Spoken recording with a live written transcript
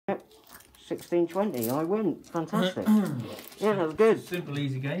16-20. I win. Fantastic. Yeah, that was good. Simple,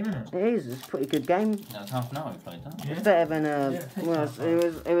 easy game, isn't it? It is. It's a pretty good game. That was half an hour we played that. It's better than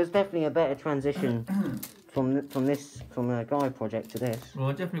Yeah, it was definitely a better transition from Gaia Project to this. Well,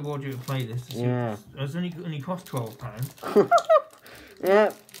 I definitely want you to play this. To see Yeah. It's only cost £12. Yeah,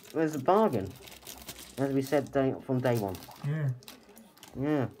 it was a bargain, as we said from day one. Yeah.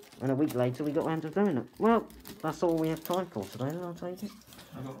 Yeah, and a week later we got round to doing it. Well, that's all we have time for today, then I'll take it.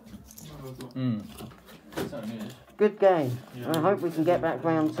 Good game. I hope we can get back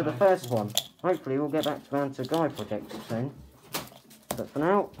round to the first one. Hopefully we'll get back round to Gaia Project soon. But for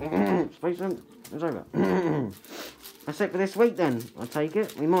now, Spacezone is over. That's it for this week then, I take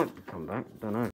it. We might come back, don't know.